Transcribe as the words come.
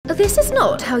This is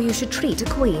not how you should treat a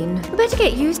queen. Better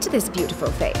get used to this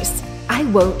beautiful face. I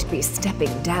won't be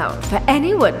stepping down for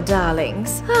anyone,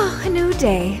 darlings. Oh, a new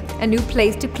day. A new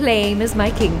place to claim as my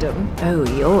kingdom. Oh,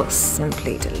 you're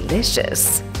simply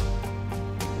delicious.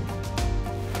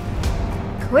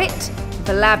 Quit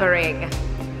blabbering.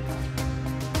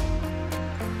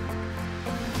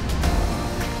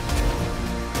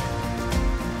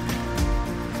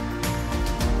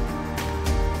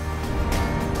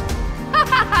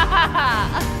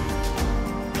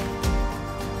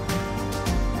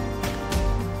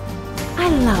 I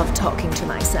love talking to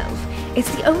myself.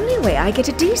 It's the only way I get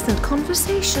a decent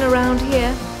conversation around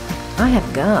here. I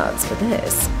have guards for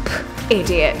this.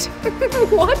 Idiot.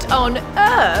 What on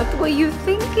earth were you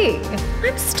thinking?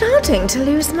 I'm starting to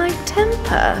lose my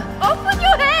temper. Off with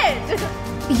your head!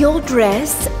 Your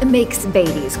dress makes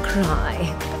babies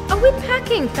cry. Are we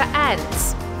packing for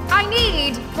ants? I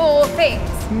need more things.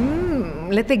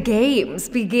 Let the games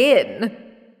begin.